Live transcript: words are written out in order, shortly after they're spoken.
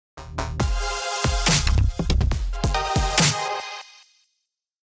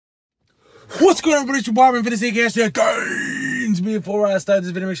What's going on, everybody? It's your oppermanfitness gains. Before I start this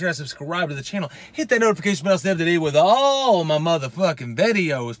video, make sure I subscribe to the channel. Hit that notification bell to stay up to date with all my motherfucking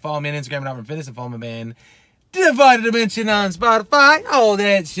videos. Follow me on Instagram at oppermanfitness and follow my band Divided Dimension on Spotify. All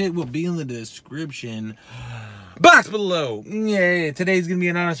that shit will be in the description box below. Yeah, today's gonna be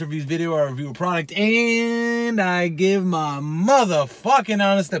an honest reviews video. I review a product and I give my motherfucking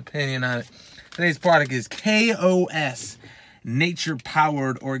honest opinion on it. Today's product is KOS.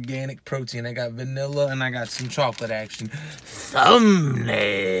 Nature-powered organic protein. I got vanilla and I got some chocolate action. Thumbnail.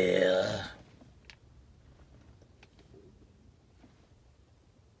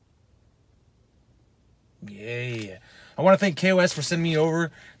 Yeah. I want to thank KOS for sending me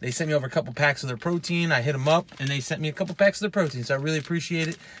over. They sent me over a couple packs of their protein. I hit them up and they sent me a couple packs of their protein. So I really appreciate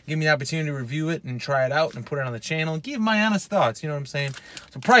it. Give me the opportunity to review it and try it out and put it on the channel and give my honest thoughts. You know what I'm saying?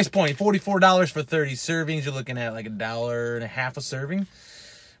 So price point, $44 for 30 servings. You're looking at like $1.50 a serving,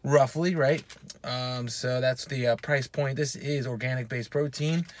 roughly, right? So that's the price point. This is organic-based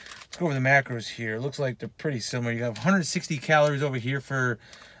protein. Let's go over the macros here. It looks like they're pretty similar. You have 160 calories over here for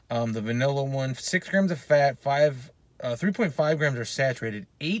the vanilla one, 6 grams of fat, 3.5 grams are saturated,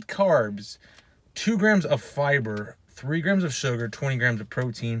 8 carbs, 2 grams of fiber, 3 grams of sugar, 20 grams of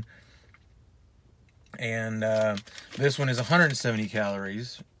protein. And this one is 170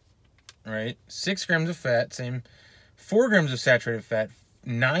 calories, right? 6 grams of fat, same, 4 grams of saturated fat,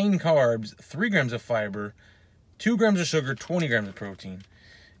 9 carbs, 3 grams of fiber, 2 grams of sugar, 20 grams of protein.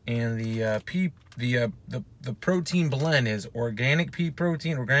 And the protein blend is organic pea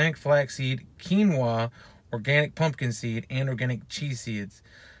protein, organic flaxseed, quinoa, organic pumpkin seed, and organic cheese seeds.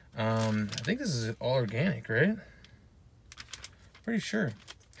 I think this is all organic, right? Pretty sure.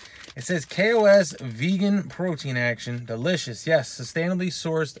 It says KOS vegan protein action. Delicious. Yes, sustainably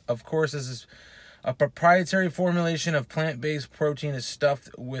sourced. Of course, this is a proprietary formulation of plant-based protein is stuffed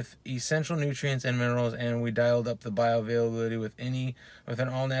with essential nutrients and minerals, and we dialed up the bioavailability with an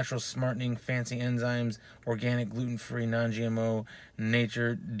all-natural smartening, fancy enzymes, organic, gluten-free, non-GMO,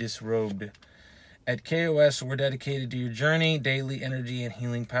 nature disrobed. At KOS, we're dedicated to your journey, daily energy and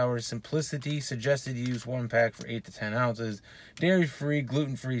healing power, simplicity, suggested use 1 pack for 8 to 10 ounces, dairy-free,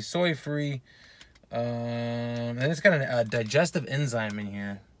 gluten-free, soy-free, and it's got a digestive enzyme in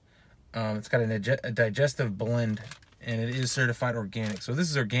here. It's got a digestive blend, and it is certified organic. So this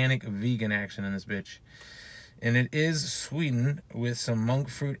is organic vegan action in this bitch. And it is sweetened with some monk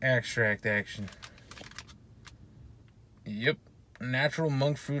fruit extract action. Yep, natural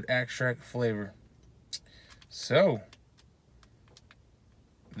monk fruit extract flavor. So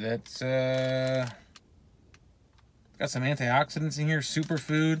that's got some antioxidants in here,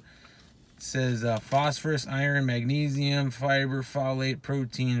 superfood. It says phosphorus, iron, magnesium, fiber, folate,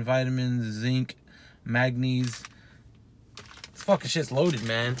 protein, vitamins, zinc, manganese. This fucking shit's loaded,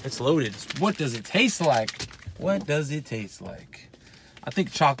 man. It's loaded. What does it taste like? What does it taste like? I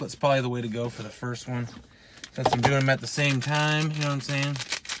think chocolate's probably the way to go for the first one, since I'm doing them at the same time. You know what I'm saying?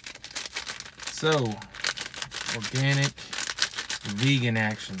 So, organic, vegan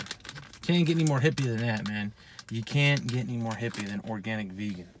action. Can't get any more hippie than that, man. You can't get any more hippie than organic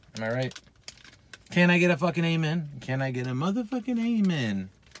vegan. Am I right? Can I get a fucking amen? Can I get a motherfucking amen?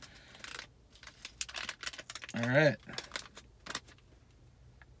 Alright.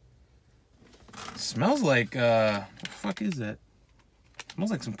 Smells like, what the fuck is that?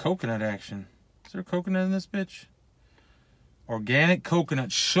 Smells like some coconut action. Is there coconut in this bitch? Organic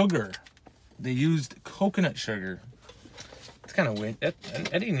coconut sugar. They used coconut sugar. It's kind of weird. I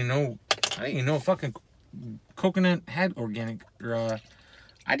didn't even know fucking coconut had organic,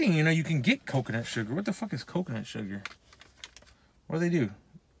 I didn't even know you can get coconut sugar. What the fuck is coconut sugar? What do they do?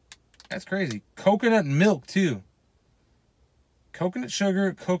 That's crazy. Coconut milk, too. Coconut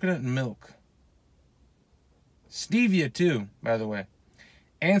sugar, coconut milk. Stevia, too, by the way.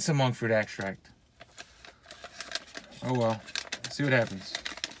 And some monk fruit extract. Oh, well. Let's see what happens.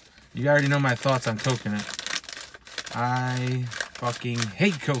 You already know my thoughts on coconut. I fucking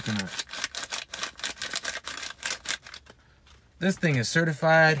hate coconut. This thing is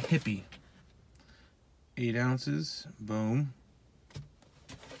certified hippie. 8 ounces. Boom.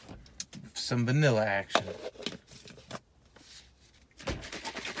 Some vanilla action.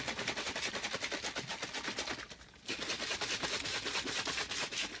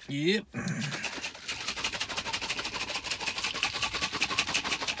 Yep.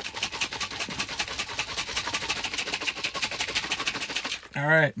 All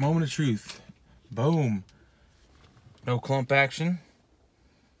right, moment of truth. Boom. No clump action.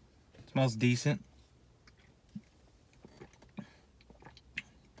 Smells decent.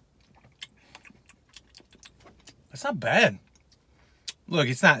 That's not bad. Look,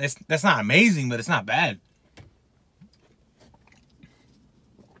 that's not amazing, but it's not bad.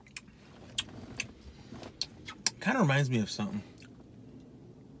 Kind of reminds me of something.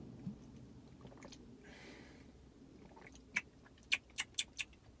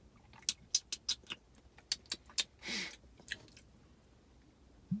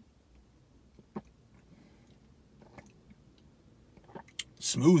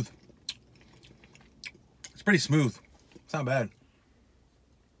 Smooth. It's pretty smooth. It's not bad.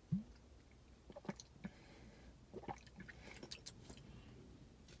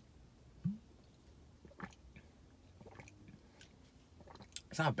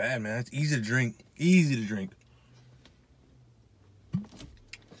 It's not bad, man. It's easy to drink. Easy to drink.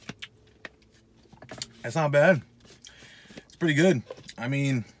 It's not bad. It's pretty good. I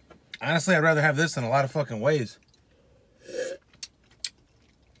mean, honestly, I'd rather have this in a lot of fucking ways.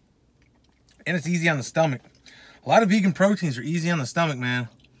 And it's easy on the stomach. A lot of vegan proteins are easy on the stomach, man.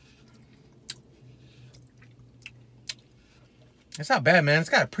 It's not bad, man. It's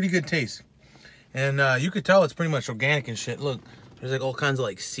got a pretty good taste. And you could tell it's pretty much organic and shit. Look, there's like all kinds of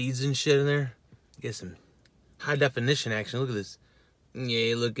like seeds and shit in there. Get some high definition action. Look at this.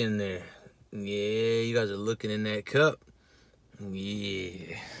 Yeah, look in there. Yeah, you guys are looking in that cup.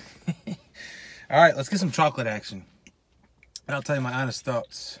 Yeah. All right, let's get some chocolate action. And I'll tell you my honest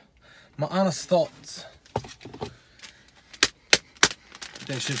thoughts. My honest thoughts. Get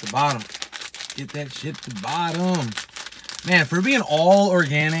that shit to the bottom. Get that shit to the bottom. Man, for being all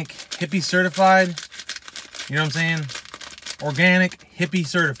organic, hippie certified, you know what I'm saying? Organic, hippie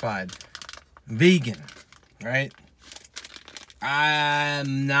certified, vegan, right?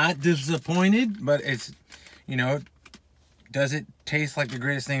 I'm not disappointed, but it's, you know, does it taste like the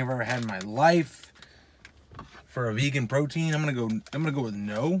greatest thing I've ever had in my life? For a vegan protein, I'm gonna go with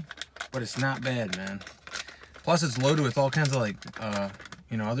no, but it's not bad, man. Plus, it's loaded with all kinds of like,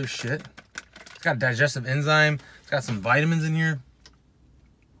 you know, other shit. It's got a digestive enzyme. It's got some vitamins in here.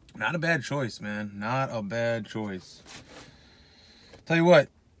 Not a bad choice, man. Not a bad choice. Tell you what,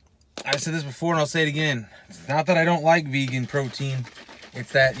 I said this before and I'll say it again. It's not that I don't like vegan protein.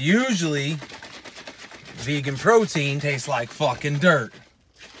 It's that usually vegan protein tastes like fucking dirt.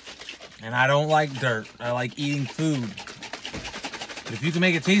 And I don't like dirt. I like eating food. But if you can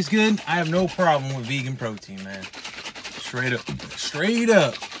make it taste good, I have no problem with vegan protein, man. Straight up. Straight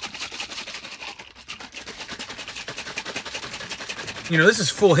up. You know, this is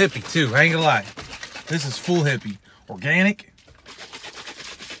full hippie too. I ain't gonna lie. This is full hippie. Organic.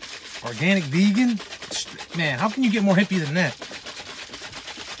 Organic vegan. Man, how can you get more hippie than that?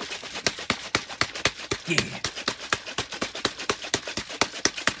 Yeah.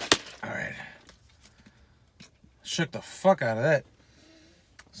 Alright. Shook the fuck out of that.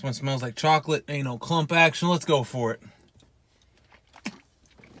 This one smells like chocolate. Ain't no clump action. Let's go for it.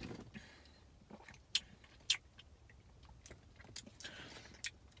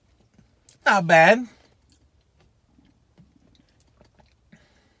 Not bad.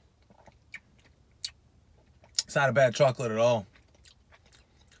 It's not a bad chocolate at all.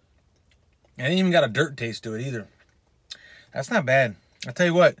 And it ain't even got a dirt taste to it either. That's not bad. I'll tell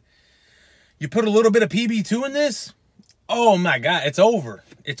you what. You put a little bit of PB2 in this. Oh my God, it's over.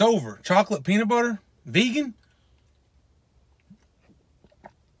 It's over. Chocolate peanut butter, vegan.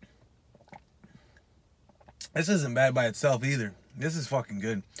 This isn't bad by itself either. This is fucking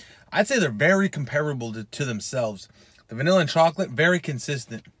good. I'd say they're very comparable to themselves. The vanilla and chocolate, very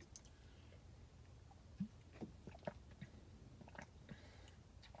consistent.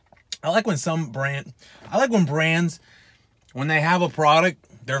 I like when brands, when they have a product,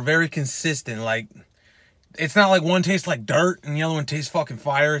 they're very consistent. Like, it's not like one tastes like dirt and the other one tastes fucking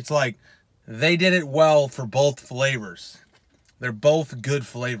fire. It's like they did it well for both flavors. They're both good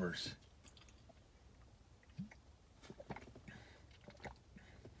flavors.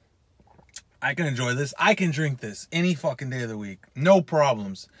 I can enjoy this. I can drink this any fucking day of the week. No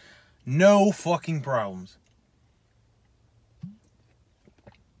problems. No fucking problems.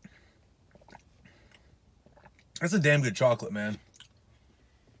 That's a damn good chocolate, man.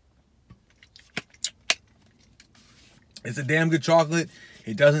 It's a damn good chocolate.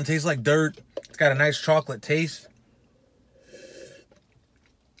 It doesn't taste like dirt. It's got a nice chocolate taste.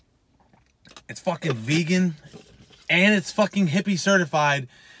 It's fucking vegan. And it's fucking hippie certified.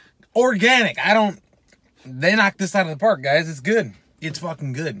 Organic. They knocked this out of the park, guys. It's good. It's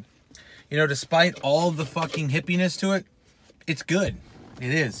fucking good. You know, despite all the fucking hippiness to it, it's good.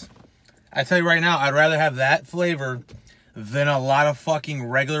 It is. I tell you right now, I'd rather have that flavor than a lot of fucking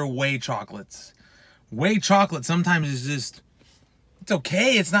regular whey chocolates. Whey chocolate sometimes is just, it's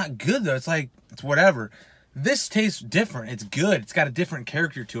okay. It's not good though. It's like, it's whatever. This tastes different. It's good. It's got a different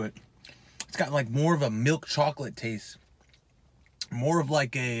character to it. It's got like more of a milk chocolate taste. More of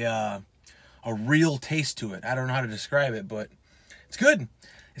like a real taste to it. I don't know how to describe it, but it's good.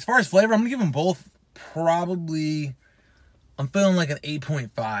 As far as flavor, I'm going to give them both probably, I'm feeling like an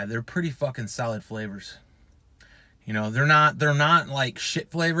 8.5. They're pretty fucking solid flavors. You know, they're not like shit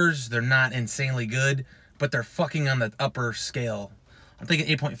flavors. They're not insanely good, but they're fucking on the upper scale. I'm thinking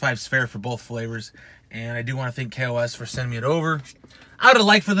 8.5 is fair for both flavors. And I do want to thank KOS for sending me it over. I would have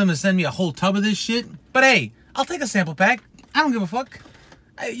liked for them to send me a whole tub of this shit. But hey, I'll take a sample pack. I don't give a fuck.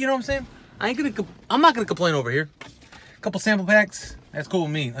 You know what I'm saying? I'm not gonna complain over here. A couple sample packs, that's cool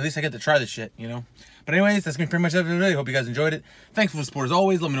with me. At least I get to try this shit, you know? But anyways, that's gonna be pretty much it for today. Hope you guys enjoyed it. Thanks for the support as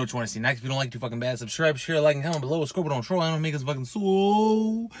always. Let me know what you want to see next. If you don't like it too fucking bad, subscribe, share, like, and comment below. Scroll down, troll. I don't make us fucking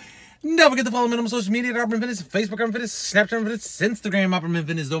so. Don't forget to follow me on social media at Opperman Fitness, Facebook Opperman Fitness, Snapchat Opperman Fitness, Instagram Opperman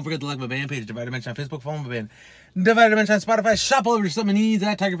Fitness. Don't forget to like my band page, Divided Dimension on Facebook, follow my band, Divided Dimension on Spotify. Shop all of your supplement needs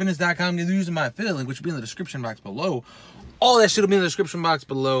at TigerFitness.com. You're using my affiliate link, which will be in the description box below. All that shit will be in the description box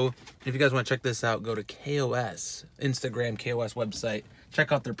below. If you guys want to check this out, go to KOS, Instagram, KOS website.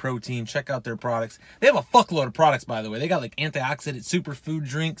 Check out their protein. Check out their products. They have a fuckload of products, by the way. They got like antioxidant superfood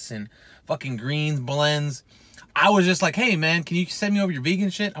drinks and fucking greens, blends. I was just like, hey, man, can you send me over your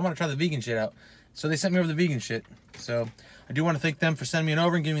vegan shit? I want to try the vegan shit out. So they sent me over the vegan shit. So I do want to thank them for sending me it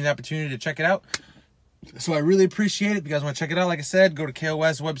over and giving me the opportunity to check it out. So I really appreciate it. If you guys want to check it out, like I said, go to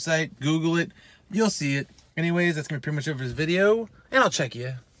KOS website, Google it. You'll see it. Anyways, that's going to be pretty much it for this video. And I'll check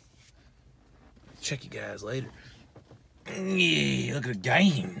you. Check you guys later. Yeah, look at the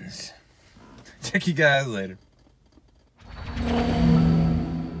gains. Check you guys later.